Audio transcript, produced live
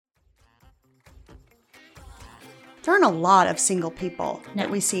There aren't a lot of single people No.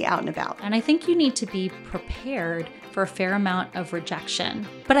 that we see out and about. And I think you need to be prepared for a fair amount of rejection.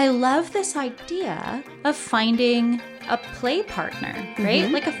 But I love this idea of finding a play partner,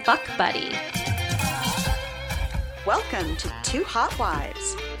 right? Like a fuck buddy. Welcome to Two Hot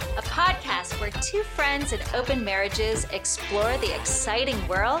Wives, A podcast where two friends in open marriages explore the exciting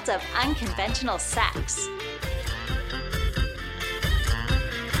world of unconventional sex.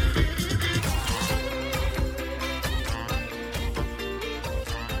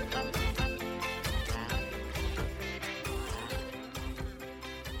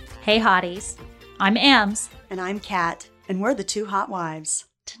 Hey hotties, I'm Ams. and I'm Kat, and we're the Two Hot Wives.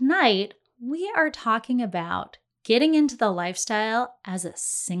 Tonight, we are talking about getting into the lifestyle as a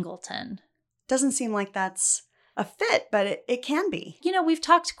singleton. Doesn't seem like that's a fit, but it can be. You know, we've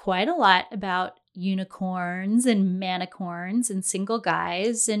talked quite a lot about unicorns and manicorns and single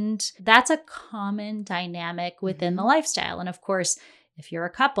guys, and that's a common dynamic within the lifestyle. And of course, if you're a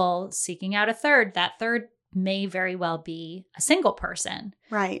couple seeking out a third, that third may very well be a single person.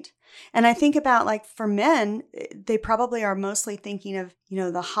 Right. And I think about, like, for men, they probably are mostly thinking of,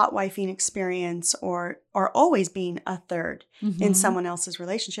 the hot wifing experience or always being a third in someone else's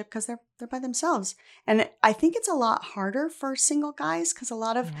relationship because they're by themselves. And I think it's a lot harder for single guys because a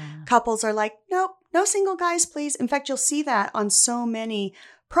lot of couples are like, nope, no single guys, please. In fact, you'll see that on so many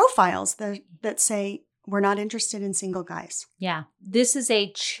profiles that say, we're not interested in single guys. Yeah, this is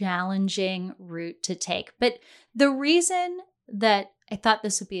a challenging route to take. But the reason that I thought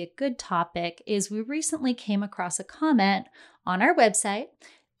this would be a good topic is we recently came across a comment on our website,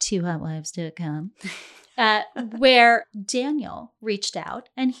 twohotwives.com, where Daniel reached out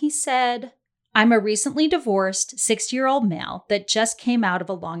and he said, I'm a recently divorced 60-year-old male that just came out of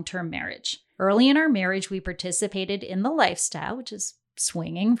a long-term marriage. Early in our marriage, we participated in the lifestyle, which is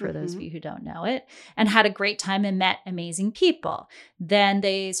swinging for those of you who don't know it, and had a great time and met amazing people. Then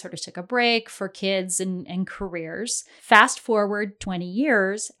they sort of took a break for kids and careers. Fast forward 20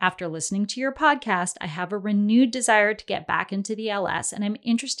 years after listening to your podcast, I have a renewed desire to get back into the LS, and I'm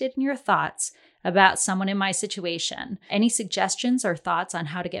interested in your thoughts about someone in my situation. Any suggestions or thoughts on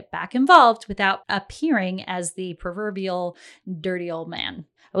how to get back involved without appearing as the proverbial dirty old man?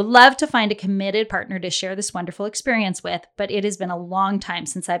 I would love to find a committed partner to share this wonderful experience with, but it has been a long time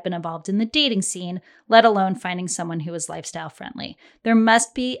since I've been involved in the dating scene, let alone finding someone who is lifestyle friendly. There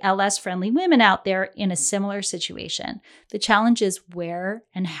must be LS friendly women out there in a similar situation. The challenge is where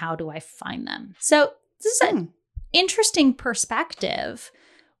and how do I find them? So this is an interesting perspective.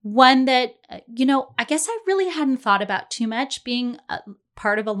 One that, I guess I really hadn't thought about too much, being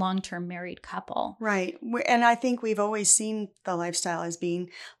part of a long-term married couple. Right. And I think we've always seen the lifestyle as being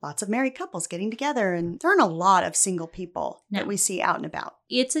lots of married couples getting together. And there aren't a lot of single people that we see out and about.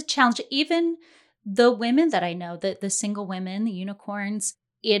 It's a challenge. Even the women that I know, the single women, the unicorns,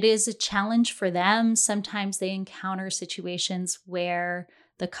 it is a challenge for them. Sometimes they encounter situations where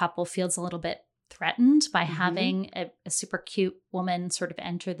the couple feels a little bit threatened by having a super cute woman sort of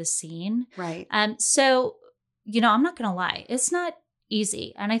enter the scene. Right. So, I'm not going to lie. It's not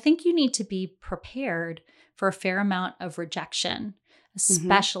easy. And I think you need to be prepared for a fair amount of rejection,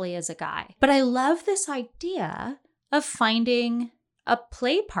 especially as a guy. But I love this idea of finding a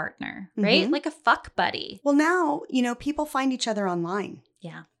play partner, right? Like a fuck buddy. Well, now, people find each other online.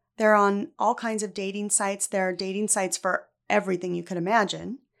 Yeah. They're on all kinds of dating sites. There are dating sites for everything you could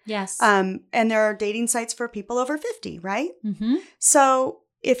imagine. Yes. And there are dating sites for people over 50, right? Mm-hmm. So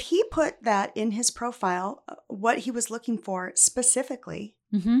if he put that in his profile, what he was looking for specifically,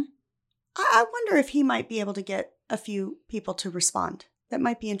 I wonder if he might be able to get a few people to respond that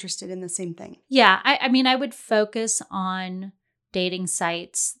might be interested in the same thing. Yeah. I would focus on dating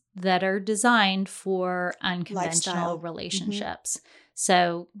sites that are designed for unconventional relationships.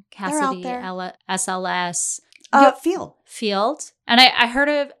 So Cassidy, SLS, Field. And I heard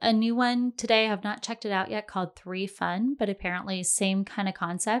of a new one today. I have not checked it out yet, called 3 Fun, but apparently same kind of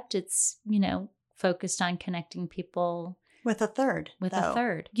concept. It's, focused on connecting people with a third.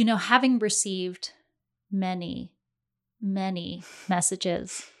 Having received many, many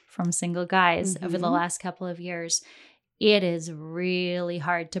messages from single guys over the last couple of years, it is really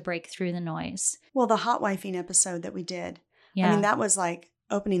hard to break through the noise. Well, the hot wifing episode that we did, yeah. that was like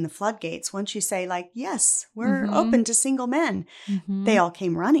opening the floodgates. Once you say, like, yes, we're open to single men, they all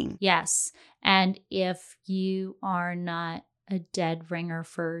came running. Yes. And if you are not a dead ringer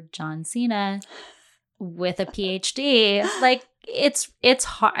for John Cena with a PhD, like, it's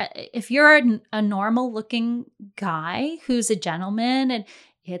hard. If you're a normal looking guy who's a gentleman and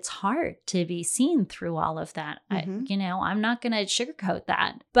it's hard to be seen through all of that. Mhm. I'm not going to sugarcoat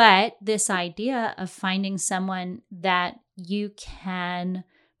that. But this idea of finding someone that you can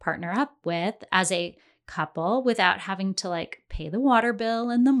partner up with as a couple without having to like pay the water bill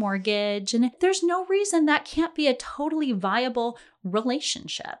and the mortgage. And there's no reason that can't be a totally viable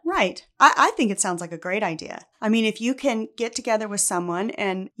relationship. Right. I think it sounds like a great idea. I mean, if you can get together with someone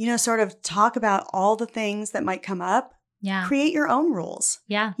and, sort of talk about all the things that might come up, Yeah. create your own rules.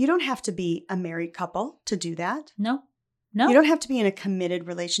 Yeah. You don't have to be a married couple to do that. No. You don't have to be in a committed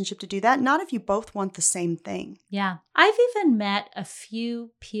relationship to do that. Not if you both want the same thing. Yeah. I've even met a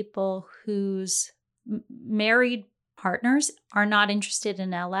few people whose married partners are not interested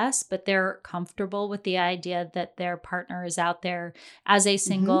in LS, but they're comfortable with the idea that their partner is out there as a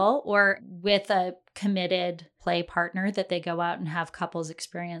single or with a committed play partner that they go out and have couples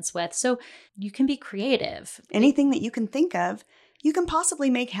experience with. So you can be creative. Anything that you can think of, you can possibly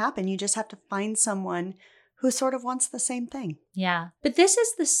make happen. You just have to find someone who sort of wants the same thing. Yeah. But this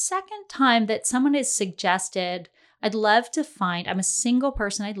is the second time that someone has suggested, I'm a single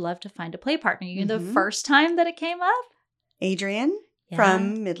person. I'd love to find a play partner. The first time that it came up? Adrienne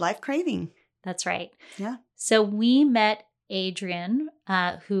from Midlife Craving. That's right. Yeah. So we met Adrienne,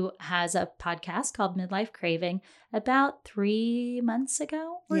 who has a podcast called Midlife Craving, about 3 months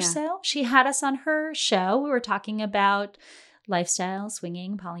ago or so. She had us on her show. We were talking about lifestyle,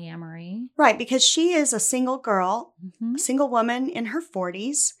 swinging, polyamory. Right, because she is a single girl, a single woman in her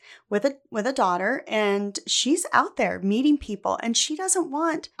 40s with a daughter, and she's out there meeting people, and she doesn't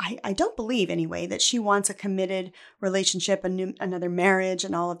want, I don't believe anyway, that she wants a committed relationship, another marriage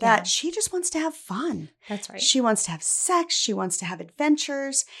and all of that. Yeah. She just wants to have fun. That's right. She wants to have sex. She wants to have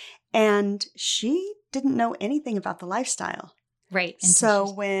adventures, and she didn't know anything about the lifestyle. Right.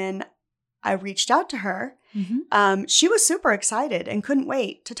 So when I reached out to her, she was super excited and couldn't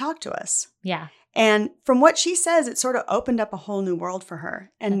wait to talk to us. Yeah. And from what she says, it sort of opened up a whole new world for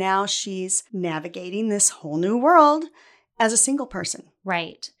her. And now she's navigating this whole new world as a single person.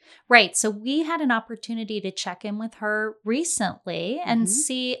 Right. Right. So we had an opportunity to check in with her recently and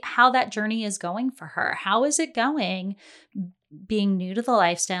see how that journey is going for her. How is it going being new to the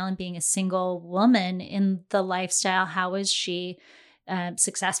lifestyle and being a single woman in the lifestyle? How is she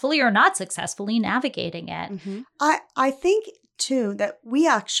successfully or not successfully navigating it? I think, too, that we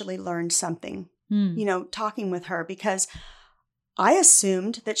actually learned something, talking with her, because I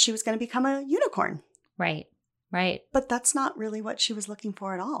assumed that she was going to become a unicorn. Right. Right. But that's not really what she was looking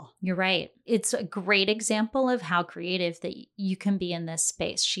for at all. You're right. It's a great example of how creative that you can be in this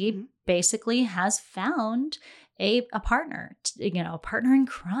space. She basically has found a partner, a partner in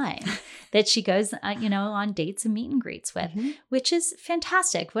crime that she goes, on dates and meet and greets with, which is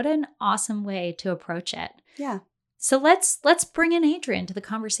fantastic. What an awesome way to approach it. Yeah. So let's bring in Adrienne to the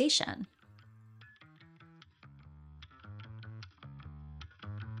conversation.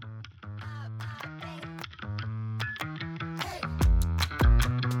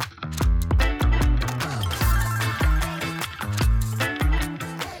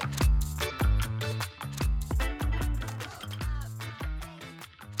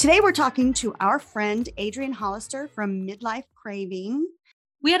 Today, we're talking to our friend, Adrienne Hollister from Midlife Craving.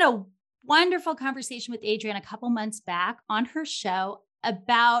 We had a wonderful conversation with Adrienne a couple months back on her show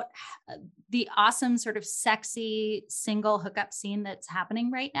about the awesome sort of sexy single hookup scene that's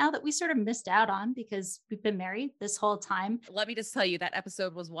happening right now that we sort of missed out on because we've been married this whole time. Let me just tell you, that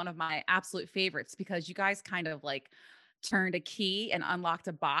episode was one of my absolute favorites because you guys kind of like turned a key and unlocked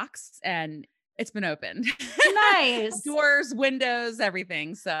a box, and it's been opened. Nice. Doors, windows,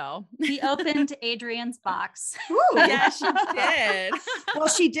 everything. So we opened Adrienne's box. Ooh. Yes, she did. Well,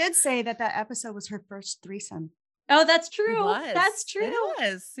 she did say that episode was her first threesome. Oh, that's true. It was. That's true. It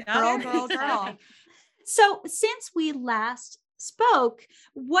was. Girl. So since we last spoke,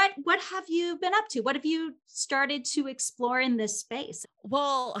 what have you been up to? What have you started to explore in this space?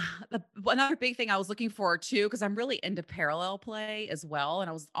 Well, another big thing I was looking forward to, because I'm really into parallel play as well, and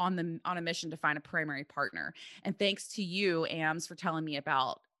I was on a mission to find a primary partner. And thanks to you, Ams, for telling me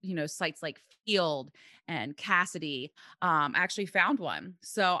about sites like Field and Cassidy. I actually found one.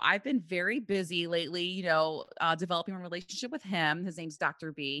 So I've been very busy lately, developing a relationship with him. His name's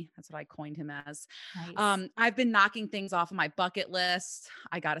Dr. B. That's what I coined him as. Nice. I've been knocking things off of my bucket list.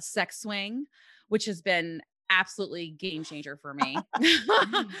 I got a sex swing, which has been absolutely game changer for me.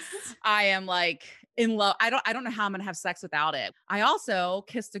 I am like in love. I don't know how I'm going to have sex without it. I also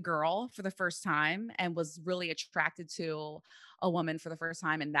kissed a girl for the first time and was really attracted to a woman for the first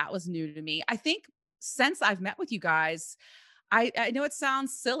time. And that was new to me. I think since I've met with you guys, I know it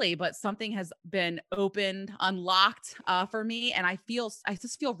sounds silly, but something has been opened, unlocked for me. And I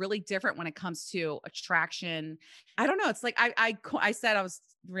just feel really different when it comes to attraction. I don't know. It's like I said, I was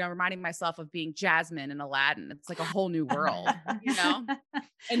reminding myself of being Jasmine in Aladdin. It's like a whole new world, you know?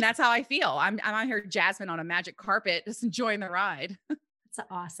 And that's how I feel. I'm out here Jasmine on a magic carpet, just enjoying the ride. That's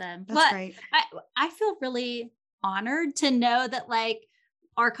awesome. That's But great. I feel really honored to know that like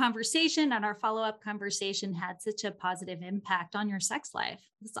our conversation and our follow-up conversation had such a positive impact on your sex life.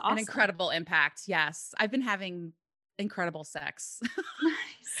 That's An awesome. incredible impact. Yes. I've been having incredible sex. Nice.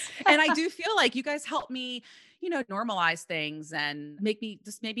 And I do feel like you guys help me, normalize things and make me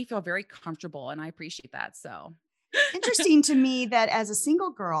feel very comfortable. And I appreciate that. So Interesting to me that as a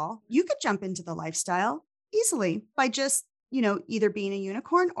single girl, you could jump into the lifestyle easily by just, either being a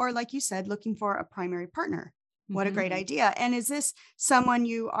unicorn or, like you said, looking for a primary partner. What a great Mhm. idea. And is this someone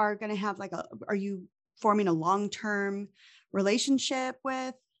you are going to have are you forming a long-term relationship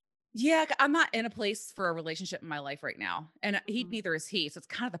with? yeah, I'm not in a place for a relationship in my life right now. And he Mhm. neither is he. So it's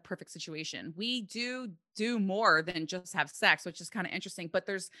kind of the perfect situation. We do more than just have sex, which is kind of interesting, but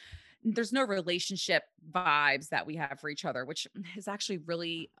there's no relationship vibes that we have for each other, which is actually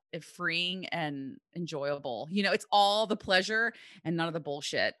really freeing and enjoyable. It's all the pleasure and none of the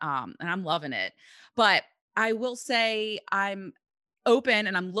bullshit. And I'm loving it. But I will say I'm open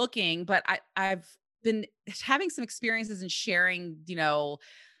and I'm looking, but I've been having some experiences and sharing,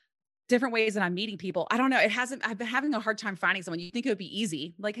 different ways that I'm meeting people. I don't know. I've been having a hard time finding someone. You think it would be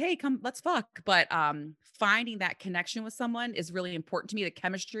easy, like, hey, come, let's fuck. But finding that connection with someone is really important to me. The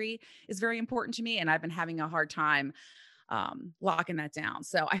chemistry is very important to me. And I've been having a hard time locking that down.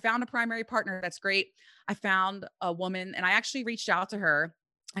 So I found a primary partner. That's great. I found a woman and I actually reached out to her.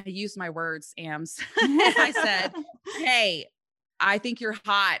 I used my words, Ams. And I said, hey, I think you're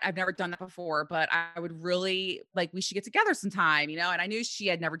hot. I've never done that before, but I would really like, we should get together sometime, And I knew she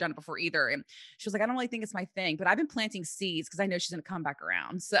had never done it before either. And she was like, I don't really think it's my thing, but I've been planting seeds because I know she's going to come back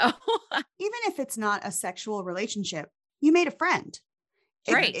around. So, Even if it's not a sexual relationship, you made a friend.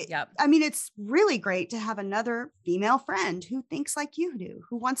 right. Yep. I mean, it's really great to have another female friend who thinks like you do,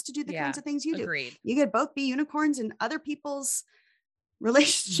 who wants to do the kinds Yeah. of things you do. Agreed. You could both be unicorns in other people's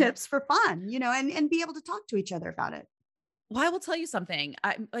relationships for fun, and be able to talk to each other about it. Well, I will tell you something.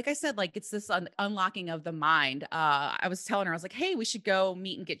 Like I said, like it's this unlocking of the mind. I was telling her, I was like, "Hey, we should go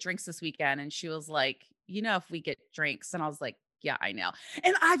meet and get drinks this weekend." And she was like, if we get drinks," and I was like, "Yeah, I know."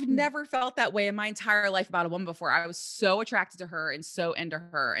 And I've Mm. never felt that way in my entire life about a woman before. I was so attracted to her and so into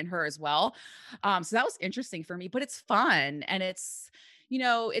her and her as well. So that was interesting for me, but it's fun and it's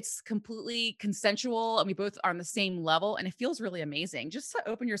completely consensual and we both are on the same level and it feels really amazing just to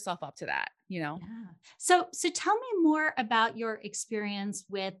open yourself up to that. Yeah. So tell me more about your experience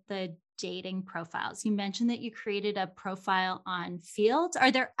with the dating profiles. You mentioned that you created a profile on Fields.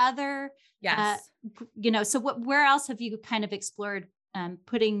 Are there other, uh, Yes. so where else have you kind of explored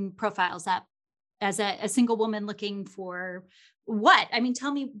putting profiles up as a single woman looking for what? I mean,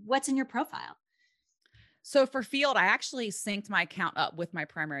 tell me what's in your profile. So for Field, I actually synced my account up with my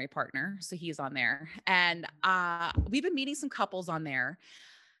primary partner. So he's on there. And we've been meeting some couples on there.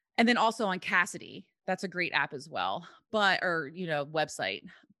 And then also on Cassidy. That's a great app as well. Website.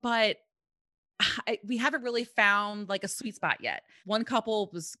 But we haven't really found like a sweet spot yet. One couple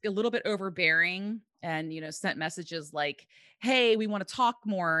was a little bit overbearing and, sent messages like, hey, we want to talk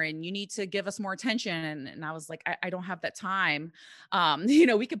more and you need to give us more attention. And I was like, I don't have that time.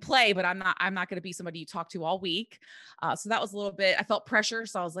 We could play, but I'm not going to be somebody you talk to all week. So that was a little bit, I felt pressure.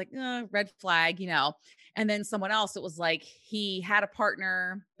 So I was like, red flag. And then someone else, it was like he had a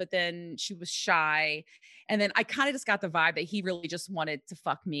partner, but then she was shy. And then I kind of just got the vibe that he really just wanted to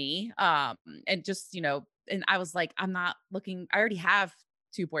fuck me. And just, and I was like, I'm not looking, I already have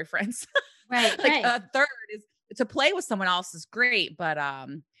two boyfriends. Right, Like right. a third is to play with someone else is great. But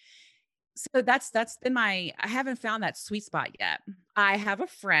so that's been I haven't found that sweet spot yet. I have a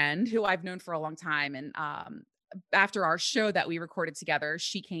friend who I've known for a long time. And after our show that we recorded together,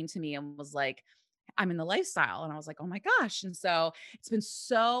 she came to me and was like, I'm in the lifestyle. And I was like, oh my gosh. And so it's been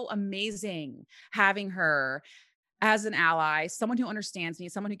so amazing having her as an ally, someone who understands me,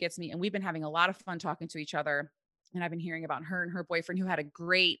 someone who gets me. And we've been having a lot of fun talking to each other. And I've been hearing about her and her boyfriend who had a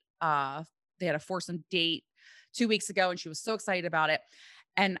great, they had a foursome date 2 weeks ago and she was so excited about it.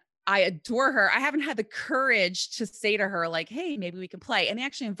 And I adore her. I haven't had the courage to say to her, like, hey, maybe we can play. And they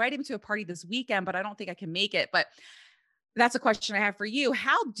actually invited me to a party this weekend, but I don't think I can make it. But that's a question I have for you.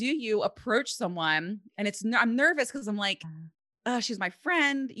 How do you approach someone? And I'm nervous because I'm like, oh, she's my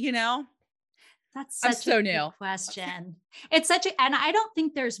friend. That's I'm such so a new. good question. It's such a, and I don't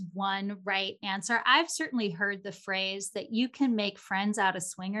think there's one right answer. I've certainly heard the phrase that you can make friends out of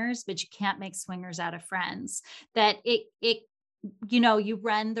swingers, but you can't make swingers out of friends. That you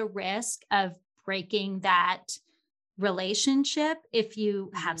run the risk of breaking that relationship if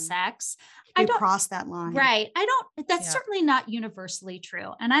you have sex. You cross that line. Right. That's certainly not universally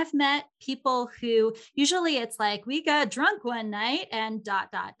true. And I've met people who usually it's like, we got drunk one night and ...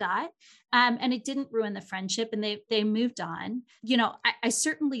 And it didn't ruin the friendship and they moved on. I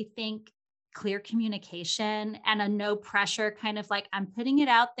certainly think clear communication and a no pressure kind of like, I'm putting it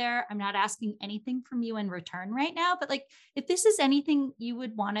out there. I'm not asking anything from you in return right now, but like, if this is anything you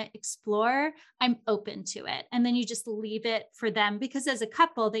would want to explore, I'm open to it. And then you just leave it for them because as a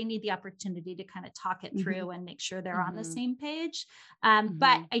couple, they need the opportunity to kind of talk it through and make sure they're on the same page.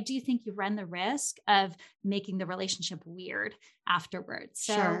 But I do think you run the risk of making the relationship weird afterwards.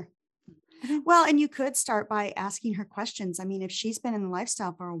 So, sure. Well, and you could start by asking her questions. I mean, if she's been in the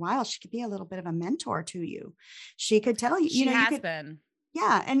lifestyle for a while, she could be a little bit of a mentor to you. She could tell you, She has you could, been.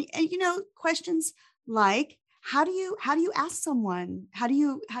 yeah. And questions like, how do you ask someone? How do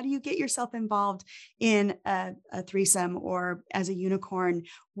you get yourself involved in a threesome or as a unicorn?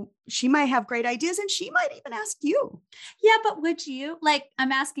 She might have great ideas and she might even ask you. Yeah, but would you, like,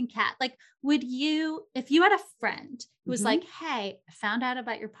 I'm asking Kat, like, would you, if you had a friend who was like, hey, I found out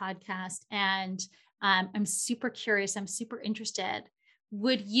about your podcast and I'm super curious, I'm super interested,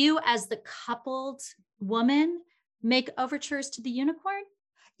 would you as the coupled woman make overtures to the unicorn?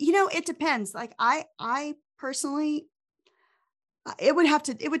 It depends. Like I personally, it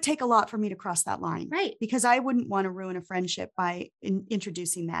would take a lot for me to cross that line. Right. Because I wouldn't want to ruin a friendship by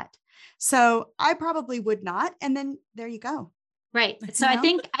introducing that. So I probably would not. And then there you go. Right. So I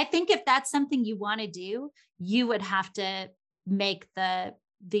think if that's something you want to do, you would have to make the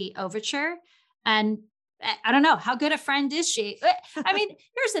overture. And I don't know, how good a friend is she? I mean,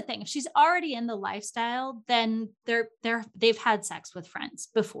 here's the thing. If she's already in the lifestyle, then they've had sex with friends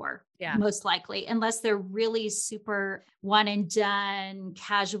before, most likely, unless they're really super one and done,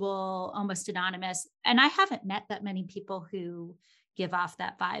 casual, almost anonymous. And I haven't met that many people who give off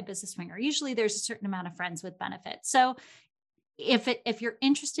that vibe as a swinger. Usually there's a certain amount of friends with benefits. So if you're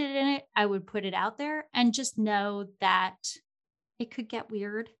interested in it, I would put it out there and just know that it could get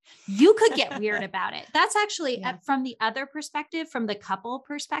weird. You could get weird about it. That's actually from the other perspective, from the couple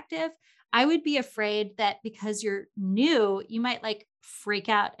perspective, I would be afraid that because you're new, you might like freak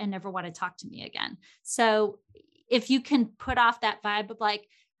out and never want to talk to me again. So if you can put off that vibe of like,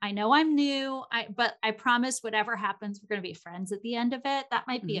 I know I'm new, but I promise whatever happens, we're going to be friends at the end of it. That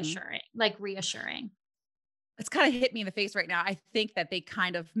might be reassuring. It's kind of hit me in the face right now. I think that they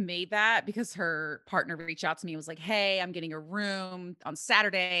kind of made that because her partner reached out to me and was like, hey, I'm getting a room on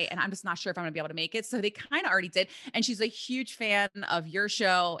Saturday and I'm just not sure if I'm gonna be able to make it. So they kind of already did. And she's a huge fan of your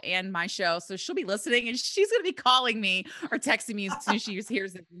show and my show. So she'll be listening and she's going to be calling me or texting me as soon as she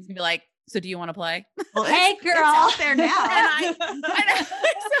hears it. She's gonna be like, so do you want to play? Well, hey girl, it's out there now. I know.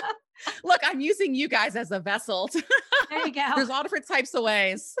 Look, I'm using you guys as a vessel. There you go. There's all different types of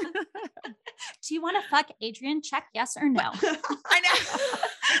ways. Do you want to fuck Adrienne? Check yes or no. I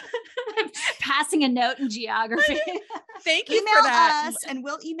know. Passing a note in geography. Thank you email for that. us and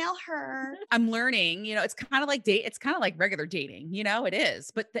we'll email her. I'm learning, it's kind of like it's kind of like regular dating, it is,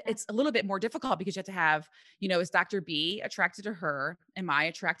 but it's a little bit more difficult because you have to have, is Dr. B attracted to her? Am I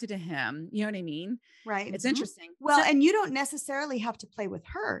attracted to him? You know what I mean? Right. It's interesting. Well, and you don't necessarily have to play with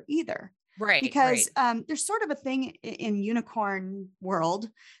her either. Right. Because there's sort of a thing in unicorn world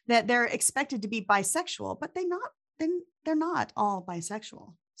that they're expected to be bisexual, but they're not all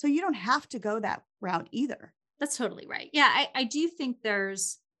bisexual. So you don't have to go that route either. That's totally right. Yeah, I do think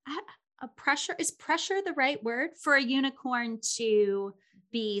there's a pressure. Is pressure the right word for a unicorn to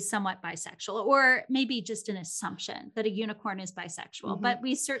be somewhat bisexual, or maybe just an assumption that a unicorn is bisexual? But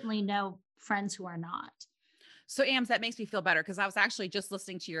we certainly know friends who are not. So Ams, that makes me feel better because I was actually just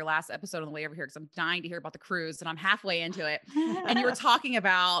listening to your last episode on the way over here because I'm dying to hear about the cruise and I'm halfway into it. And you were talking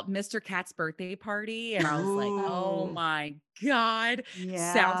about Mr. Cat's birthday party. And I was like, oh my God,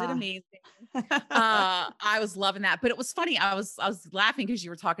 sounded amazing. I was loving that, but it was funny. I was laughing because you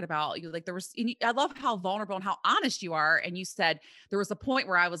were talking about I love how vulnerable and how honest you are. And you said there was a point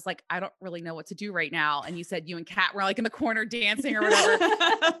where I was like, I don't really know what to do right now. And you said you and Kat were like in the corner dancing or whatever.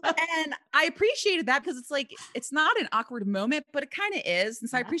 And I appreciated that because it's like, it's not an awkward moment, but it kind of is. And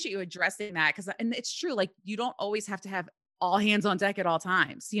so I appreciate you addressing that and it's true. Like you don't always have to have all hands on deck at all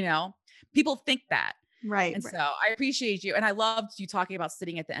times. People think that. Right. And so I appreciate you. And I loved you talking about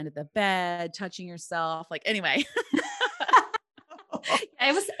sitting at the end of the bed, touching yourself. Like, anyway.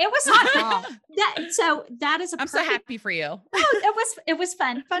 It was hot. So that is I'm so happy for you. It was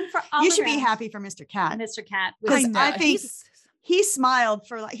fun for all. You should be happy for Mr. Cat. Mr. Cat. Because I think he smiled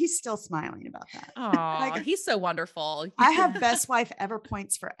for he's still smiling about that. Oh, he's so wonderful. I have best wife ever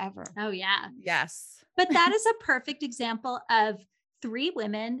points forever. Oh yeah. Yes. But that is a perfect example of 3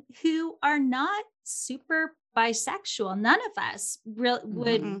 women who are not super bisexual. None of us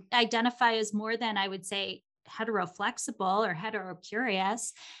would identify as more than, I would say, hetero-flexible or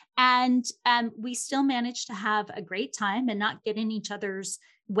hetero-curious. And we still managed to have a great time and not get in each other's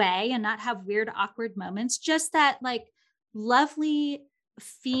way and not have weird, awkward moments. Just that like lovely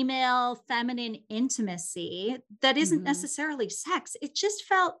female feminine intimacy that isn't necessarily sex. It just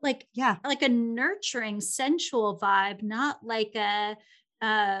felt like a nurturing, sensual vibe, not like a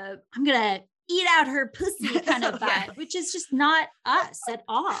I'm gonna eat out her pussy kind of vibe, which is just not us at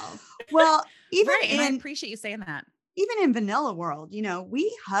all. Well, and I appreciate you saying that. Even in vanilla world,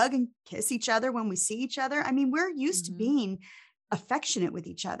 we hug and kiss each other when we see each other. I mean, we're used to being affectionate with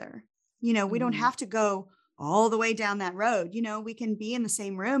each other. We don't have to go all the way down that road. We can be in the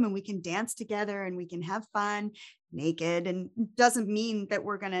same room and we can dance together and we can have fun naked, and doesn't mean that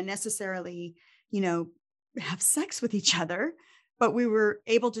we're going to necessarily, have sex with each other, but we were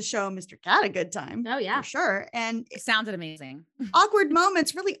able to show Mr. Cat a good time. Oh yeah, for sure. And it sounded amazing. Awkward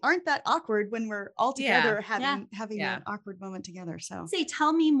moments really aren't that awkward when we're all together having that awkward moment together. So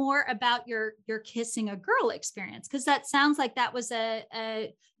tell me more about your kissing a girl experience, because that sounds like that was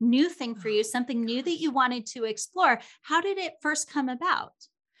a new thing for you, something new that you wanted to explore. How did it first come about?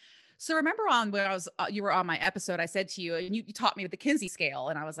 So remember when you were on my episode, I said to you, and you taught me with the Kinsey scale.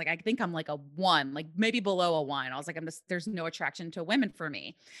 And I was like, I think I'm like a 1, like maybe below a 1. I was like, there's no attraction to women for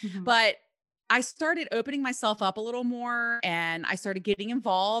me. But I started opening myself up a little more and I started getting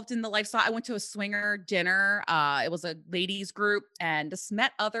involved in the lifestyle. I went to a swinger dinner. It was a ladies group and just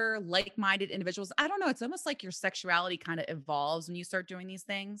met other like-minded individuals. I don't know. It's almost like your sexuality kind of evolves when you start doing these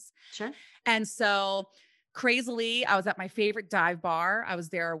things. Sure. And so crazily, I was at my favorite dive bar. I was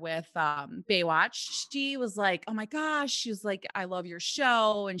there with Baywatch. She was like, oh my gosh. She was like, I love your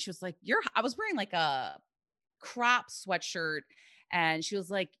show. And she was like, I was wearing like a crop sweatshirt. And she was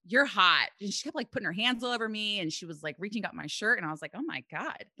like, you're hot. And she kept like putting her hands all over me. And she was like reaching up my shirt. And I was like, oh my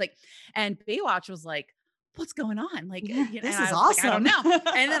God. Like, and Baywatch was like, what's going on? Like, this is awesome. Like, I don't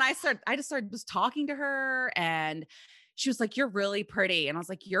know. And then I just started just talking to her, and she was like, you're really pretty. And I was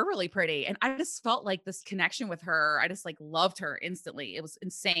like, you're really pretty. And I just felt like this connection with her. I just like loved her instantly. It was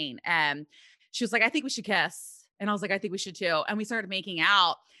insane. And she was like, I think we should kiss. And I was like, I think we should too. And we started making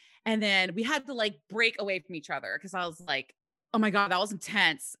out. And then we had to like break away from each other because I was like, oh my God, that was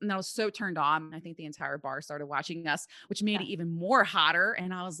intense. And I was so turned on. I think the entire bar started watching us, which made it even more hotter.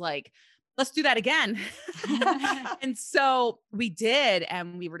 And I was like, let's do that again. And so we did,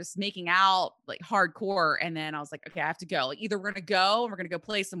 and we were just making out like hardcore. And then I was like, okay, I have to go. Like either we're going to go and we're going to go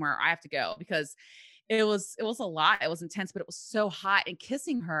play somewhere, or I have to go, because it was a lot. It was intense, but it was so hot, and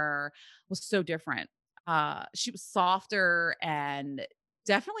kissing her was so different. She was softer and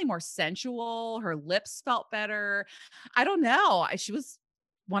definitely more sensual. Her lips felt better. I don't know. She was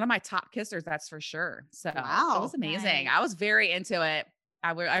one of my top kissers, that's for sure. So it was amazing. Nice. I was very into it.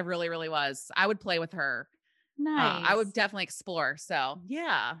 I really, really was. I would play with her. Nice. I would definitely explore. So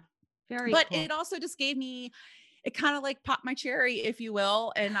yeah. But cool. It also just gave me, it kind of like popped my cherry, if you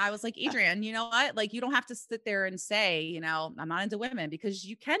will. And I was like, Adrienne, you know what? Like, you don't have to sit there and say, I'm not into women, because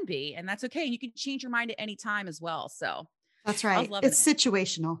you can be, and that's okay. And you can change your mind at any time as well. So that's right. It's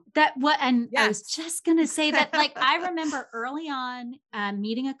situational. I was just going to say that, like, I remember early on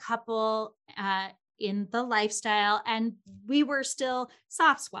meeting a couple in the lifestyle, and we were still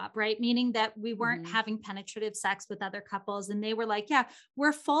soft swap, right? Meaning that we weren't having penetrative sex with other couples. And they were like, yeah,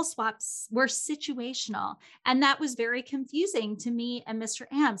 we're full swaps. We're situational. And that was very confusing to me and Mr.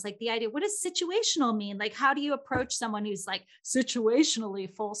 Ams. Like the idea, what does situational mean? Like, how do you approach someone who's like situationally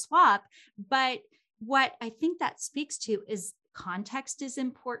full swap? But what I think that speaks to is context is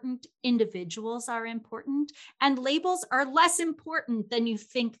important. Individuals are important, and labels are less important than you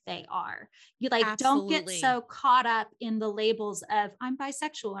think they are. You don't get so caught up in the labels of I'm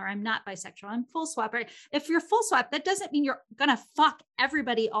bisexual or I'm not bisexual. I'm full swap. Right? If you're full swap, that doesn't mean you're going to fuck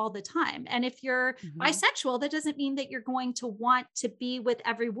everybody all the time. And if you're bisexual, that doesn't mean that you're going to want to be with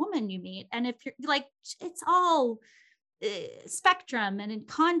every woman you meet. And if you're like, it's all spectrum and in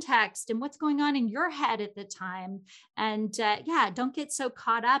context and what's going on in your head at the time. And don't get so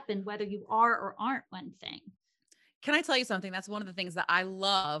caught up in whether you are or aren't one thing. Can I tell you something? That's one of the things that I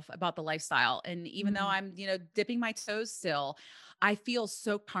love about the lifestyle. And even though I'm, dipping my toes still, I feel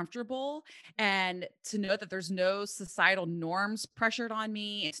so comfortable, and to know that there's no societal norms pressured on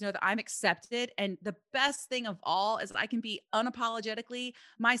me, and to know that I'm accepted. And the best thing of all is I can be unapologetically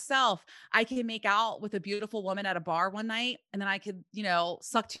myself. I can make out with a beautiful woman at a bar one night, and then I could,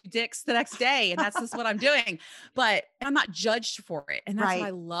 suck 2 dicks the next day. And that's just what I'm doing. But I'm not judged for it. And that's what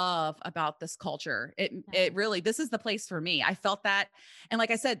I Right. love about this culture. It really, this is the place for me. I felt that. And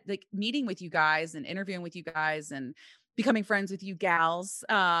like I said, like meeting with you guys and interviewing with you guys and becoming friends with you gals,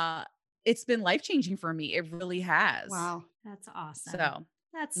 it's been life-changing for me. It really has. Wow. That's awesome. So,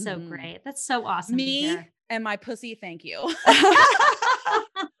 That's so mhm. great. That's so awesome to Me hear. and my pussy, thank you.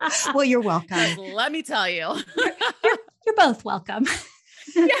 Well, you're 'Cause welcome. let me tell you. You're both welcome.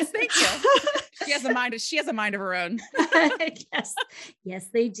 Yes, thank you. She has a mind of her own. Yes. Yes,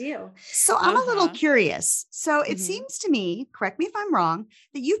 they do. So I'm a little Uh-huh. curious. So it Mhm. seems to me, correct me if I'm wrong,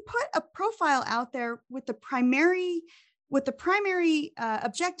 that you've put a profile out there with the primary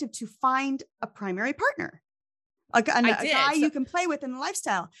objective to find a primary partner, I a guy did. So you can play with in the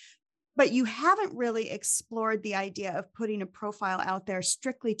lifestyle. But you haven't really explored the idea of putting a profile out there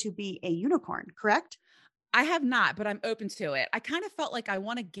strictly to be a unicorn, correct? I have not, but I'm open to it. I kind of felt like I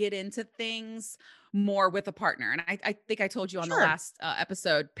want to get into things more with a partner. And I think I told you on the Sure. last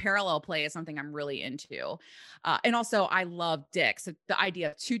episode, parallel play is something I'm really into. And also, I love dicks. So the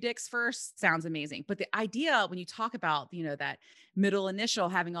idea of 2 dicks first sounds amazing. But the idea when you talk about, that middle initial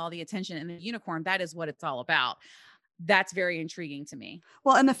having all the attention and the unicorn, that is what it's all about. That's very intriguing to me.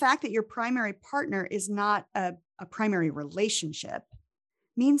 Well, and the fact that your primary partner is not a primary relationship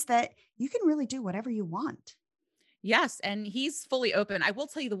means that you can really do whatever you want. Yes, and he's fully open. I will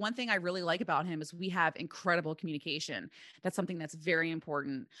tell you the one thing I really like about him is we have incredible communication. That's something that's very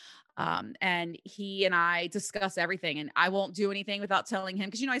important. And he and I discuss everything, and I won't do anything without telling him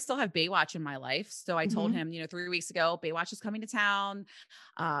because I still have Baywatch in my life. So I told Mhm. him, 3 weeks ago, Baywatch is coming to town,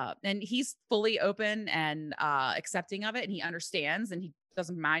 and he's fully open and accepting of it, and he understands, and he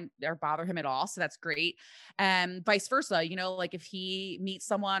doesn't mind or bother him at all. So that's great. And vice versa, like if he meets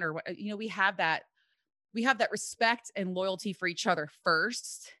someone or we have that respect and loyalty for each other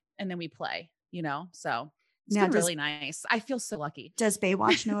first, and then we play. So it's Now, been really nice. I feel so lucky. does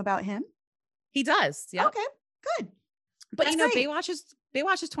Baywatch know about him? He does. Yep. Okay, good. But That's great.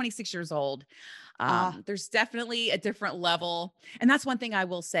 Baywatch is 26 years old. Ah, There's definitely a different level. And that's one thing I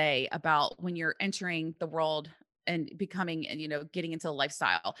will say about when you're entering the world and becoming and getting into a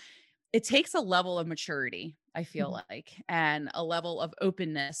lifestyle. It takes a level of maturity, I mhm. feel like, and a level of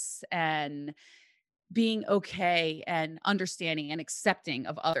openness and being okay and understanding and accepting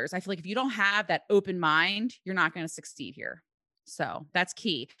of others. I feel like if you don't have that open mind, you're not going to succeed here. So that's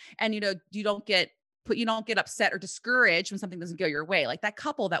key. And you don't get upset or discouraged when something doesn't go your way. Like that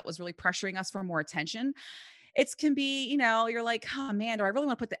couple that was really pressuring us for more attention. It can be, you're like, oh man, do I really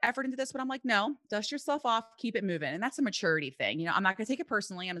want to put the effort into this? But I'm like, no, dust yourself off, keep it moving. And that's a maturity thing. I'm not going to take it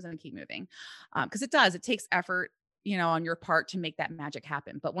personally. I'm just going to keep moving. Because it takes effort, on your part to make that magic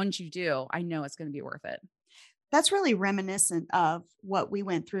happen. But once you do, I know it's going to be worth it. That's really reminiscent of what we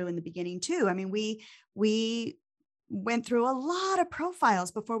went through in the beginning too. I mean, we went through a lot of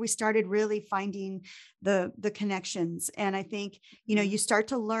profiles before we started really finding the connections. And I think, Mhm. you start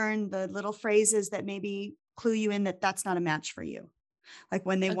to learn the little phrases that maybe clue you in that that's not a match for you. Like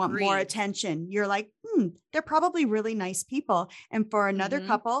when they want more Agreed. attention, you're like, they're probably really nice people. And for another Mhm.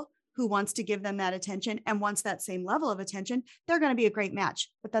 couple who wants to give them that attention and wants that same level of attention, they're going to be a great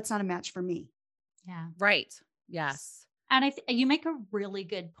match, but that's not a match for me. Yeah. Right. Yes. And you make a really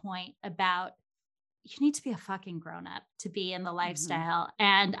good point about you need to be a fucking grown up to be in the Mhm. lifestyle.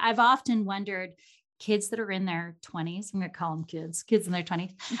 And I've often wondered, kids that are in their 20s, I'm going to call them kids in their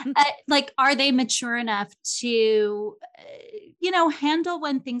 20s, like, are they mature enough to, handle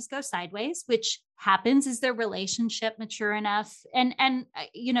when things go sideways, which happens? Is their relationship mature enough? And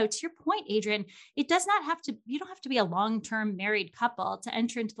to your point, Adrian, you don't have to be a long-term married couple to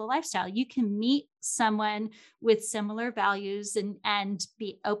enter into the lifestyle. You can meet someone with similar values and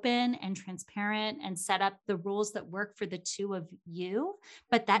be open and transparent and set up the rules that work for the two of you.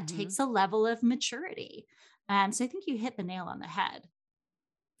 But that Mhm. takes a level of maturity. So I think you hit the nail on the head.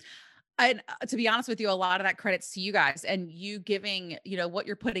 And to be honest with you, a lot of that credits to you guys and you giving, what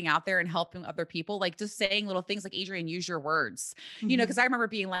you're putting out there and helping other people, like just saying little things like Adrian, use your words, because Mhm. I remember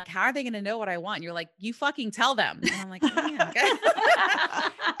being like, how are they going to know what I want? And you're like, you fucking tell them. And I'm like, oh yeah.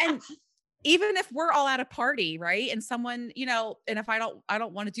 Okay. And even if we're all at a party, right? And someone, and if I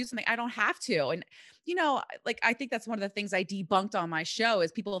don't want to do something, I don't have to. And, like, I think that's one of the things I debunked on my show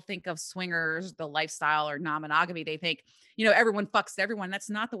is people think of swingers, the lifestyle or non-monogamy. They think, everyone fucks everyone. That's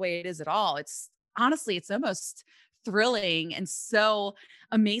not the way it is at all. It's honestly, it's almost thrilling and so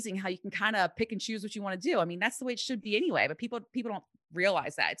amazing how you can kind of pick and choose what you want to do. I mean, that's the way it should be anyway, but people don't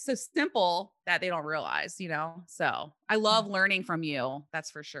realize that. It's so simple that they don't realize, you know? So I love learning from you.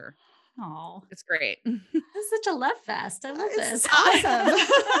 That's for sure. Oh, It's great. it's such a love fest. I love It's this.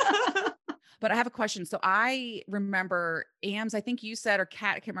 awesome. But I have a question. So I remember, Ams, I think you said, or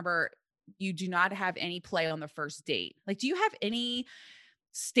Kat, I can't remember, you do not have any play on the first date. Like, do you have any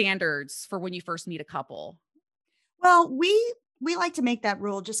standards for when you first meet a couple? Well, we like to make that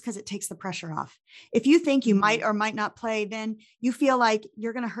rule just because it takes the pressure off. If you think you might or might not play, then you feel like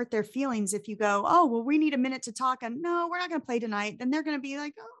you're going to hurt their feelings if you go, oh, well, we need a minute to talk, and no, we're not going to play tonight. Then they're going to be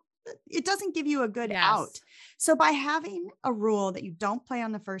like, oh, it doesn't give you a good out. So by having a rule that you don't play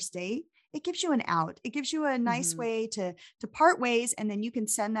on the first date, it gives you an out. It gives you a nice way to part ways. And then you can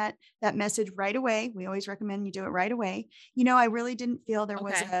send that message right away. We always recommend you do it right away. You know, I really didn't feel there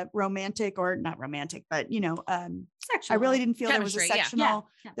was a romantic, or not romantic, but, you know, Sexual. I really didn't feel there was a sexual,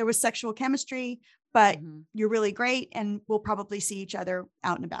 there was sexual chemistry, but you're really great. And we'll probably see each other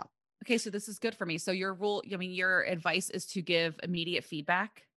out and about. Okay. So this is good for me. So your rule, I mean, your advice is to give immediate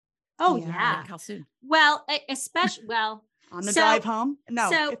feedback. Oh yeah. Like how soon? Well, especially, on the drive home.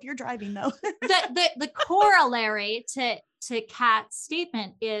 No, so if you're driving though. the corollary to Kat's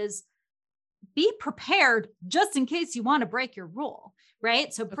statement is be prepared just in case you want to break your rule,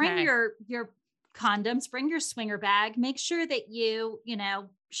 right? So bring your condoms, bring your swinger bag, make sure that you know,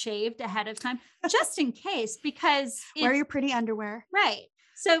 shaved ahead of time, just in case, because wear your pretty underwear. Right.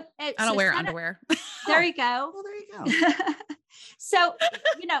 So I don't wear underwear. There you go. Well, there you go. So,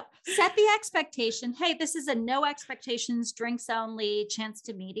 you know, set the expectation. Hey, this is a no expectations, drinks only chance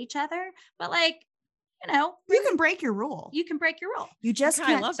to meet each other. But like, you know, you can break your rule. You can break your rule. You just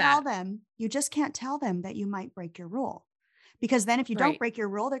can't tell them. You just can't tell them that you might break your rule. Because then if you don't break your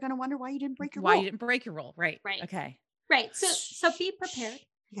rule, they're going to wonder why you didn't break your rule. Why you didn't break your rule. Right. Right. Okay. Right. So be prepared.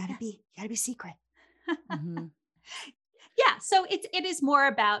 You gotta be secret. Yeah. So it is more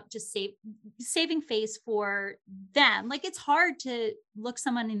about just saving face for them. Like, it's hard to look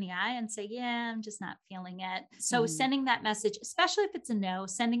someone in the eye and say, yeah, I'm just not feeling it. So sending that message, especially if it's a no,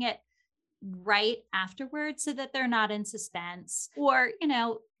 sending it right afterwards so that they're not in suspense. Or, you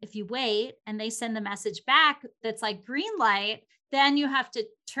know, if you wait and they send the message back that's like green light, then you have to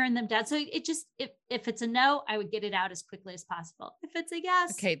turn them down. So it just, if it's a no, I would get it out as quickly as possible. If it's a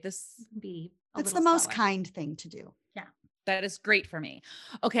yes, it's the most kind thing to do. Yeah. That is great for me.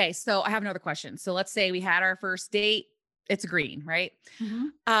 Okay. So I have another question. So let's say we had our first date. It's green, right?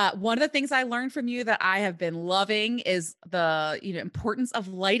 One of the things I learned from you that I have been loving is the, you know, importance of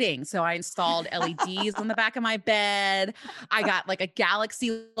lighting. So I installed LEDs on the back of my bed. I got like a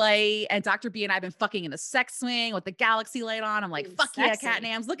galaxy light, and Dr. B and I have been fucking in the sex swing with the galaxy light on. I'm like, fuck yeah, Kat and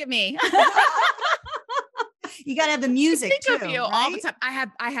Ams, look at me. You got to have the music too, of you all the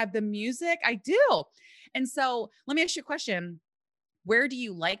time. I have the music. I do. And so let me ask you a question. Where do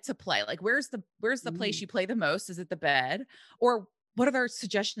you like to play? Like, where's the place you play the most? Is it the bed? Or what other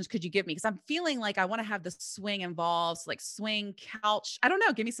suggestions could you give me? Because I'm feeling like I want to have the swing involved, like swing, couch. I don't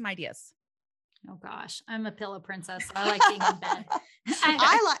know. Give me some ideas. Oh gosh, I'm a pillow princess. So I like being in bed.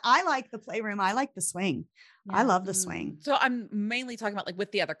 I like the playroom. I like the swing. Yeah. I love the swing. So I'm mainly talking about like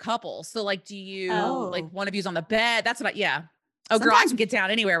with the other couple. So like, do you like one of you's on the bed? That's what Oh, sometimes, girl, I can get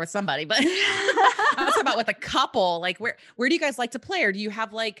down anywhere with somebody, but I'm talking about with a couple. Like, where do you guys like to play? Or do you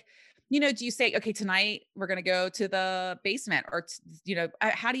have like, you know, do you say, okay, tonight we're going to go to the basement, or, you know,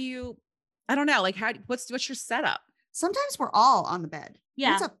 how do you, I don't know, like what's your setup? Sometimes we're all on the bed.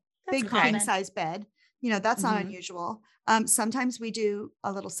 Yeah. It's a big king size bed. You know, that's not unusual. Sometimes we do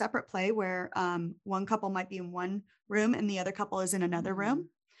a little separate play where one couple might be in one room and the other couple is in another room.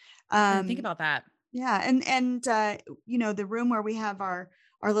 Think about that. Yeah. And you know, the room where we have our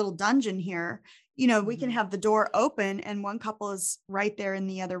little dungeon here, you know, we can have the door open and one couple is right there in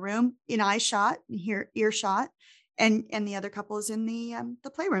the other room in eye shot, earshot, and the other couple is in the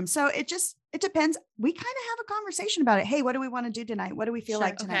playroom. So it depends. We kind of have a conversation about it. Hey, what do we want to do tonight? What do we feel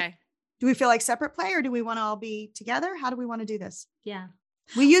like tonight? Okay. Do we feel like separate play, or do we want to all be together? How do we want to do this? Yeah.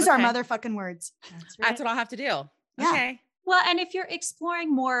 We use our motherfucking words. That's right. That's what I'll have to do. Yeah. Okay. Well, and if you're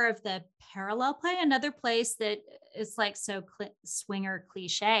exploring more of the parallel play, another place that is like so swinger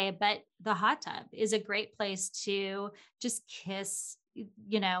cliche, but the hot tub is a great place to just kiss,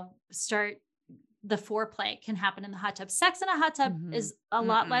 you know, start the foreplay can happen in the hot tub. Sex in a hot tub is a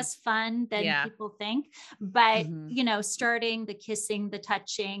lot less fun than people think, but you know, starting the kissing, the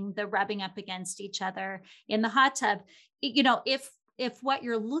touching, the rubbing up against each other in the hot tub, you know, if what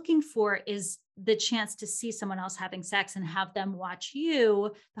you're looking for is the chance to see someone else having sex and have them watch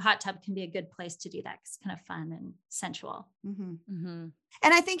you, the hot tub can be a good place to do that. 'Cause it's kind of fun and sensual. Mm-hmm. Mm-hmm.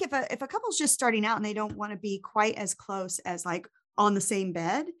 And I think if a couple's just starting out and they don't want to be quite as close as like on the same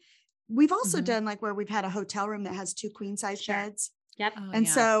bed, we've also Mhm. done like where we've had a hotel room that has 2 queen size Sure. beds. Yep. Oh, And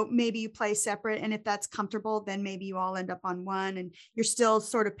yeah. so maybe you play separate. And if that's comfortable, then maybe you all end up on one and you're still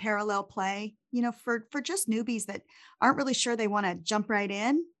sort of parallel play, for just newbies that aren't really sure they want to jump right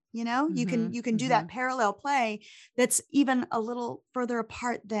in. You Mhm. can do that parallel play that's even a little further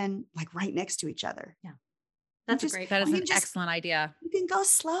apart than like right next to each other. Yeah. That's just- a great That is point. you an just- excellent idea. You can go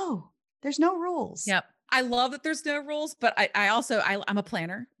slow. There's no rules. Yep. I love that there's no rules, but I'm a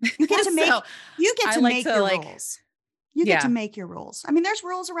planner. You get to make So you get I to like make to, your like- rules. You get to Yeah. make your rules. I mean, there's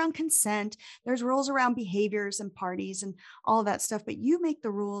rules around consent, there's rules around behaviors and parties and all of that stuff, but you make the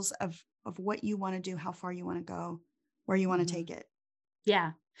rules of what you want to do, how far you want to go, where you want Mhm. to take it.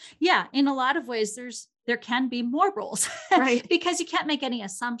 Yeah. Yeah. In a lot of ways, there can be more rules, Right. because you can't make any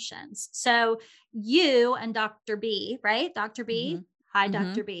assumptions. So you and Dr. B, right? Dr. B. Mhm. Hi, Mhm.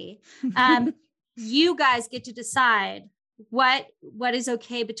 Dr. B. You guys get to decide what is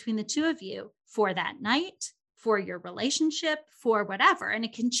okay between the two of you for that night, for your relationship, for whatever. And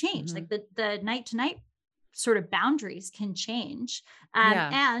it can change. Like the night to night sort of boundaries can change.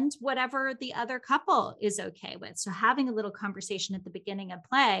 Yeah. And whatever the other couple is okay with. So having a little conversation at the beginning of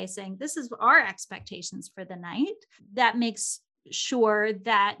play saying, this is our expectations for the night, that makes sure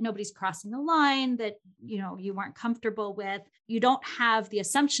that nobody's crossing the line that, you weren't comfortable with. You don't have the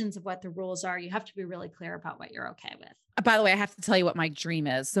assumptions of what the rules are. You have to be really clear about what you're okay with. By the way, I have to tell you what my dream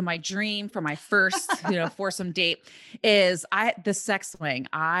is. So my dream for my first, foursome date is the sex swing.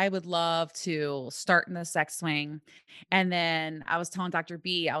 I would love to start in the sex swing. And then I was telling Dr.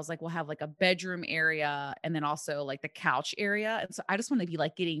 B, I was like, we'll have like a bedroom area and then also like the couch area. And so I just want to be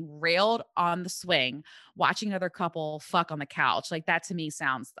like getting railed on the swing, watching another couple fuck on the couch. Like that to me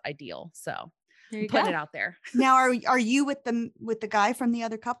sounds ideal. So There I'm you putting go. it out there. Now, are you with the guy from the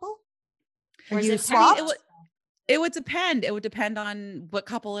other couple? Or Are is you it swapped? parallel? It would depend. It would depend on what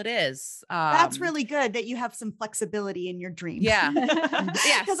couple it is. That's really good that you have some flexibility in your dream. Yeah.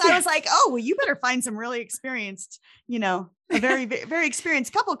 Yes. Because I was like, oh, well, you better find some really experienced, a very, very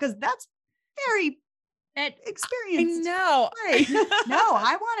experienced couple, because that's very I experienced. know. Right. No,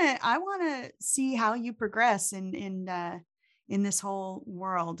 I want to see how you progress in this whole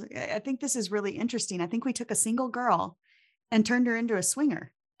world. I think this is really interesting. I think we took a single girl and turned her into a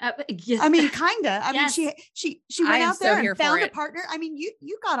swinger. Yeah. I mean, kinda. I Yes. mean, she I went am out so there here and for found a it. partner. I mean,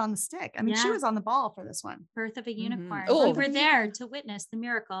 you got on the stick. I mean, she Yeah. was on the ball for this one. Birth of a unicorn. Oh. We were there to witness the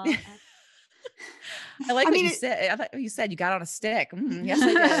miracle. I like I what mean, you said. I thought you said you got on a stick. Yes,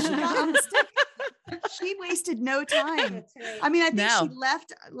 I did. She got on the stick. She wasted no time. That's right. I mean, I think she No.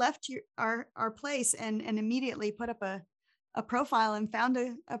 left our place and immediately put up a profile and found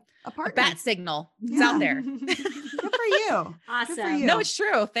a A partner. bat signal. It's Yeah. out there. Good for you. Awesome. you. No, it's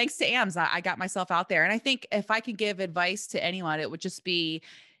true. Thanks to AMS, I got myself out there. And I think if I could give advice to anyone, it would just be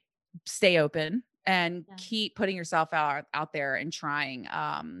stay open and Yeah. keep putting yourself out there and trying,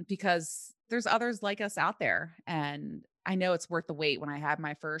 because there's others like us out there. And I know it's worth the wait. When I have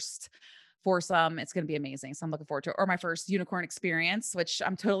my first foursome, it's going to be amazing. So I'm looking forward to it. Or my first unicorn experience, which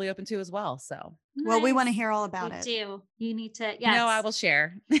I'm totally open to as well. So Well, we want to Nice. hear all about We it. do. You need to, no, I will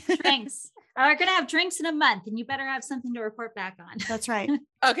share. Drinks. We're going to have drinks in a month and you better have something to report back on. That's right.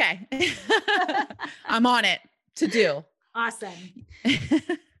 Okay. I'm on it to do. Awesome.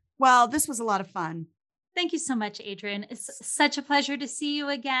 Well, this was a lot of fun. Thank you so much, Adrian. It's such a pleasure to see you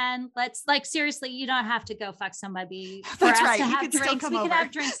again. Let's seriously, you don't have to go fuck somebody for That's us right. to You have can still drinks. come We can over.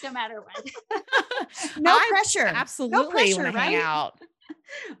 have drinks no matter what. No I pressure. Absolutely pressure, want to hang right? out.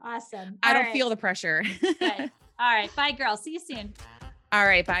 Awesome. I All don't right. feel the pressure. Good. All right. Bye, girl. See you soon. All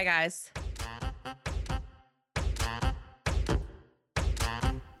right. Bye, guys.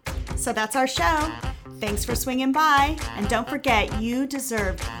 So that's our show. Thanks for swinging by. And don't forget, you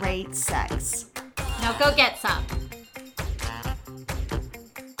deserve great sex. Now go get some.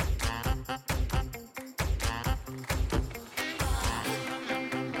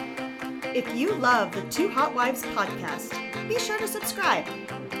 If you love the Two Hot Wives podcast, be sure to subscribe.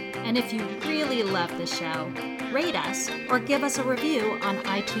 And if you really love the show, rate us or give us a review on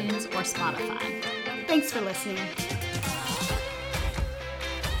iTunes or Spotify. Thanks for listening.